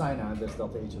change the sign on this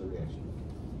delta H of the reaction.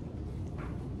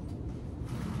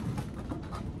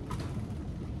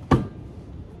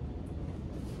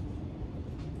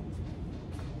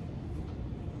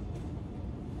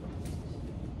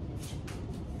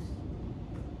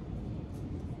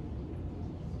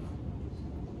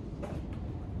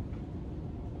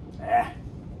 Ah.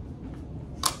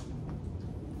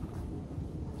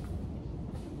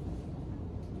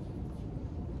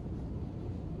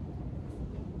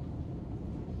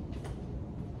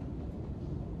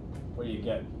 What do you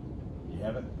get? You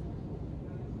have it?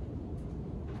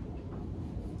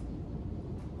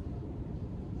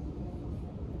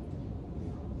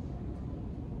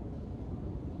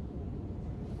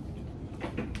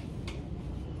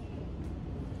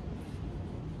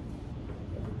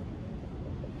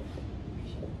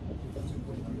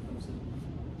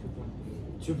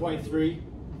 2.3.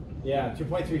 Yeah,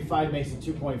 2.35 makes it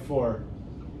 2.4.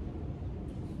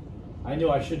 I knew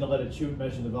I shouldn't have let it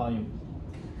measure the volume.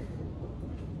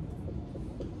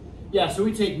 Yeah, so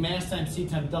we take mass times C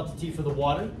times delta T for the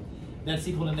water. That's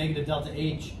equal to negative delta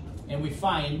H. And we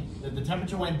find that the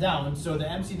temperature went down, so the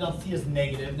MC delta T is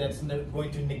negative. That's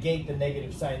going to negate the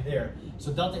negative sign there.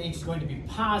 So delta H is going to be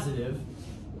positive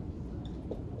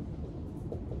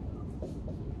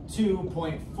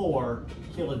 2.4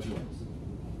 kilojoules.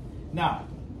 Now,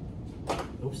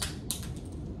 oops.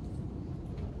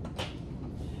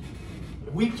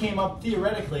 We came up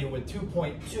theoretically with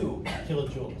 2.2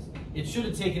 kilojoules. It should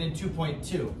have taken in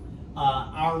 2.2.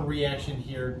 Our reaction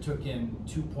here took in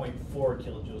 2.4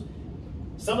 kilojoules.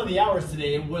 Some of the hours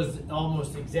today, it was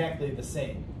almost exactly the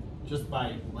same. Just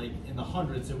by, like, in the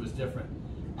hundreds, it was different.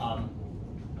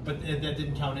 But that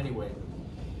didn't count anyway.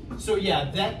 So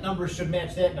yeah, that number should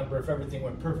match that number if everything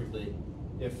went perfectly.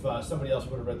 If somebody else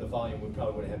would have read the volume, we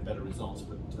probably would have had better results,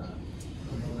 but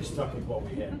we're stuck with what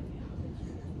we had.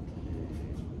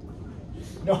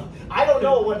 No, I don't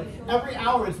know what, every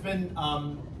hour it's been,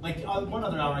 like one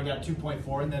other hour I got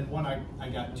 2.4, and then one I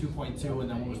got 2.2, and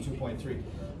then one was 2.3.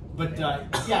 But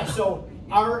yeah, so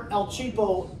our El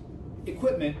Cheapo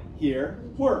equipment here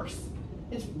works.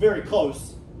 It's very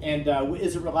close. And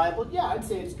is it reliable? Yeah, I'd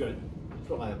say it's good. It's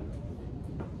reliable.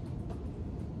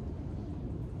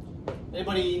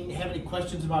 Anybody have any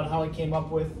questions about how I came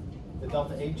up with the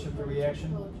delta H of the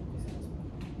reaction?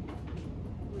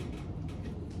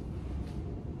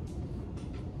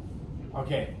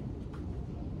 Okay.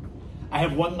 I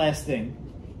have one last thing.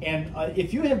 And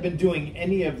if you have been doing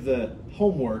any of the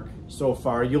homework so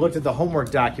far, you looked at the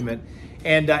homework document,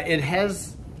 and it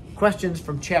has questions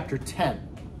from chapter 10.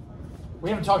 We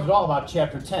haven't talked at all about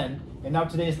chapter 10, and now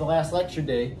today is the last lecture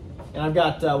day, and I've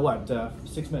got,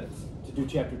 6 minutes to do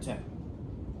chapter 10.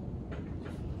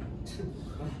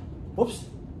 Whoops.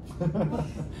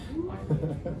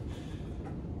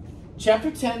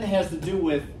 Chapter 10 has to do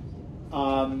with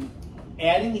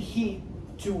adding heat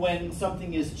to when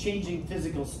something is changing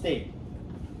physical state.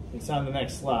 It's on the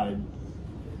next slide.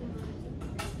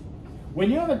 When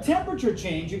you have a temperature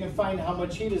change, you can find how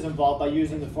much heat is involved by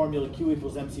using the formula Q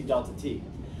equals MC delta T.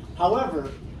 However,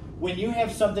 when you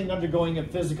have something undergoing a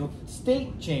physical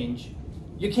state change,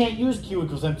 you can't use Q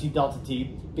equals MC delta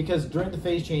T because during the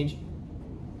phase change,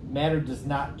 matter does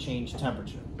not change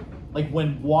temperature. Like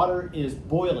when water is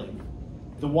boiling,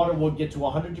 the water will get to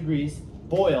 100 degrees,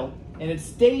 boil, and it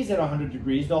stays at 100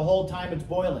 degrees the whole time it's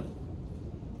boiling.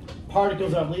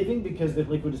 Particles are leaving because the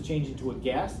liquid is changing to a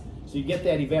gas, so you get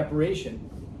that evaporation,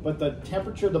 but the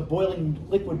temperature of the boiling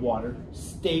liquid water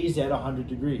stays at 100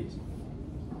 degrees.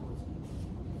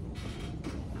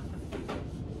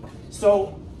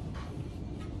 So,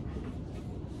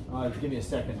 give me a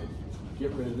second to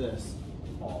get rid of this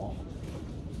all.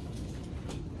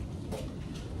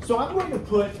 So I'm going to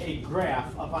put a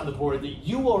graph up on the board that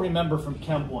you will remember from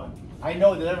Chem 1. I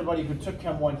know that everybody who took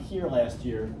Chem 1 here last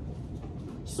year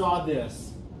saw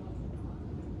this.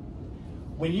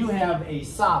 When you have a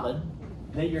solid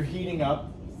that you're heating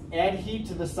up, add heat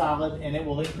to the solid and it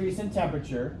will increase in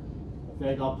temperature. In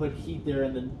fact, I'll put heat there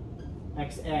in the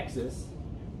x-axis.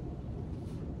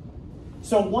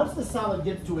 So once the solid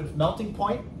gets to its melting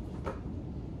point,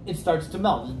 it starts to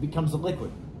melt. It becomes a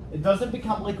liquid. It doesn't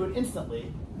become liquid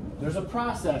instantly. There's a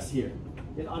process here.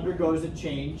 It undergoes a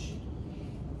change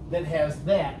that has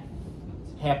that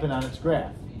happen on its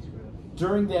graph.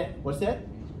 During that, what's that?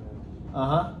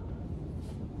 Uh-huh.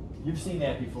 You've seen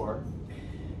that before.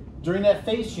 During that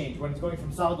phase change, when it's going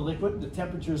from solid to liquid, the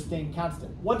temperature is staying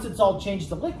constant. Once it's all changed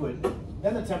to liquid,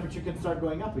 then the temperature can start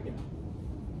going up again.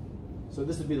 So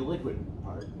this would be the liquid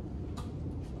part.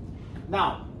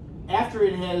 Now, after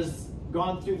it has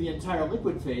gone through the entire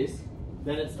liquid phase,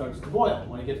 then it starts to boil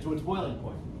when it gets to its boiling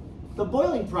point. The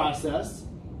boiling process,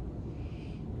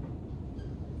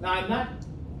 now I'm not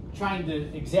trying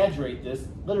to exaggerate this.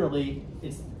 Literally,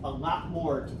 it's a lot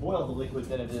more to boil the liquid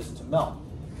than it is to melt.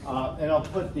 And I'll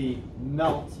put the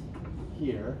melt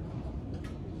here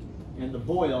and the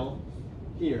boil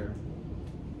here.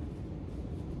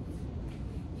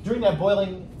 During that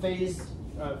boiling phase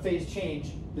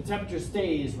change, the temperature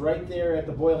stays right there at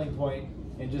the boiling point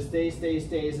and just stays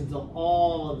until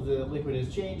all of the liquid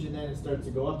has changed, and then it starts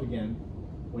to go up again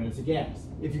when it's a gas,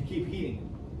 if you keep heating it.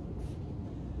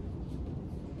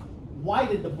 Why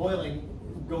did the boiling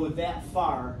go that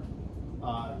far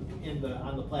on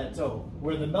the plateau,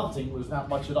 where the melting was not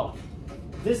much at all?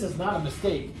 This is not a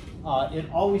mistake. It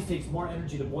always takes more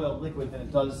energy to boil liquid than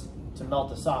it does to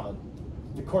melt a solid,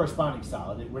 the corresponding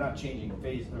solid. We're not changing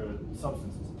phase or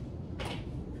substances.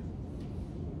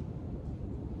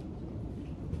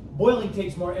 Boiling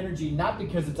takes more energy not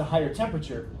because it's a higher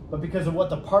temperature, but because of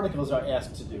what the particles are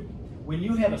asked to do. When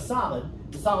you have a solid,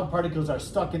 the solid particles are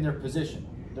stuck in their position.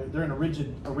 They're in a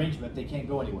rigid arrangement, they can't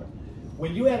go anywhere.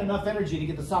 When you add enough energy to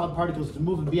get the solid particles to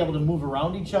move and be able to move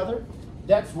around each other,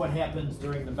 that's what happens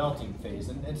during the melting phase.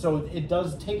 And so it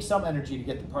does take some energy to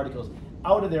get the particles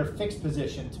out of their fixed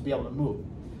position to be able to move.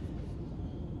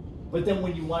 But then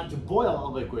when you want to boil a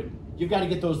liquid, you've got to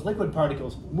get those liquid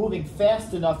particles moving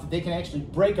fast enough that they can actually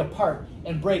break apart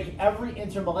and break every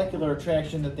intermolecular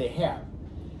attraction that they have.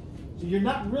 So you're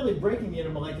not really breaking the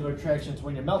intermolecular attractions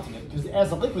when you're melting it, because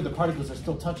as a liquid, the particles are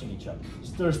still touching each other.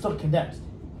 They're still condensed.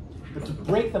 But to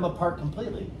break them apart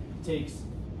completely takes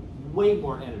way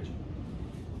more energy.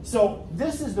 So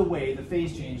this is the way the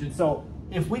phase change. And so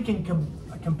if we can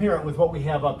compare it with what we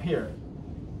have up here,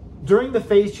 during the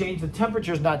phase change, the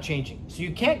temperature is not changing. So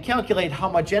you can't calculate how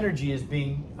much energy is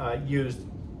being used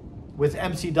with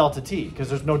MC delta T, because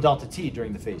there's no delta T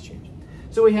during the phase change.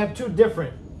 So we have two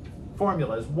different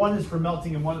formulas. One is for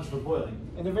melting and one is for boiling,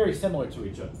 and they're very similar to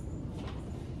each other.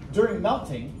 During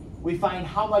melting, we find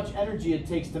how much energy it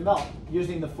takes to melt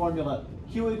using the formula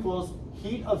Q equals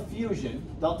heat of fusion,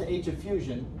 delta H of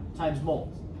fusion, times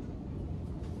moles.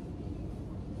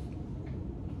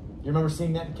 You remember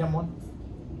seeing that in Chem 1?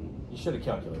 You should have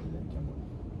calculated it in Chem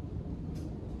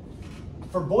 1.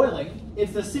 For boiling,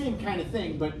 it's the same kind of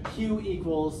thing, but Q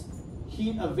equals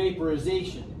heat of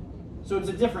vaporization. So it's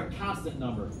a different constant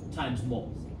number times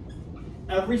moles.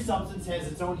 Every substance has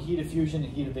its own heat of fusion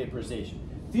and heat of vaporization.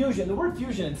 Fusion, the word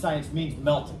fusion in science means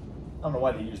melting. I don't know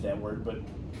why they use that word, but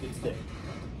it's there.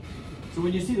 So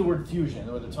when you see the word fusion,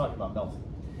 they're talking about melting.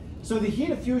 So the heat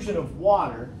of fusion of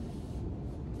water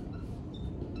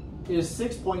is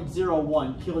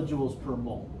 6.01 kilojoules per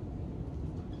mole.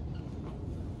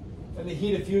 And the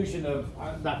heat of fusion of,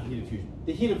 not the heat of fusion,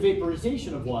 the heat of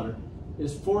vaporization of water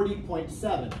is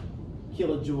 40.7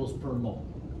 kilojoules per mole.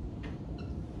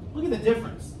 Look at the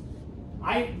difference.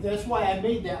 That's why I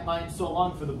made that line so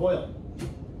long for the boiling.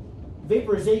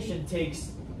 Vaporization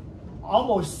takes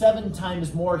almost 7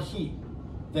 times more heat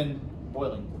than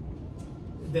boiling,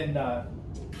 than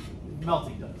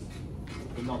melting does.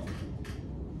 The melting.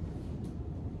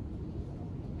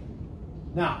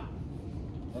 Now,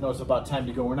 I know it's about time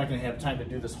to go. We're not going to have time to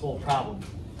do this whole problem.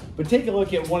 But take a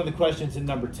look at one of the questions in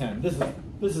number 10. This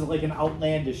is like an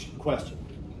outlandish question.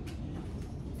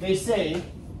 They say,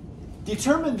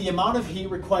 determine the amount of heat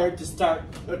required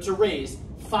to raise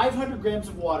 500 grams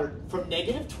of water from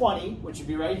 -20, which would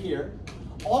be right here,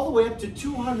 all the way up to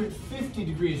 250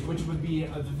 degrees, which would be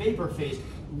the vapor phase,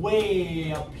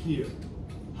 way up here.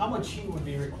 How much heat would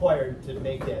be required to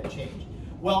make that change?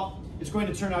 Well, it's going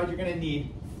to turn out you're going to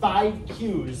need 5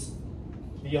 Qs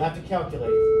that you'll have to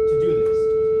calculate to do this.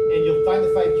 And you'll find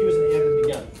the 5 Qs and add them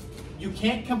together. You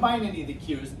can't combine any of the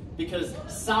Qs because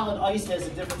solid ice has a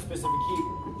different specific heat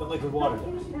than liquid water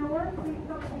does.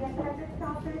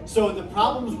 So the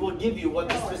problems will give you what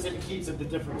the specific heats of the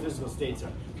different physical states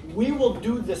are. We will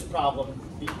do this problem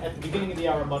at the beginning of the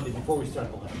hour Monday before we start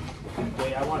the lab.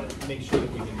 Okay, I want to make sure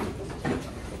that we can do this.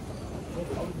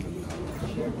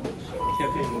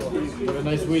 Have a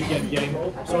nice weekend, gang.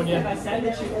 Sonia,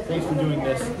 thanks for doing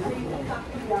this.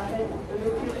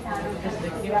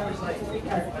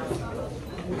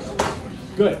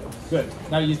 Good, good.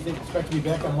 Now, you expect to be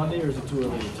back on Monday, or is it too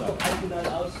early to tell?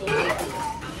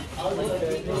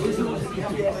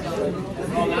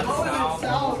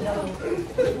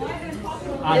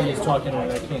 Adi is talking,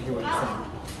 and I can't hear what you're saying.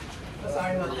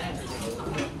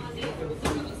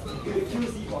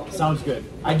 Sounds good.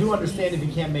 I do understand if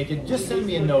you can't make it. Just send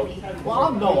me a note. Well,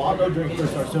 I'll know during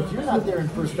first hour. So if you're not there in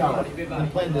first hour, then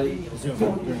plan to Zoom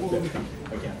during fifth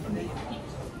again.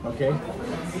 Okay?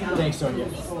 Thanks, Sonia.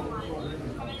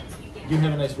 You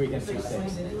have a nice weekend. Too.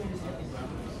 Thanks.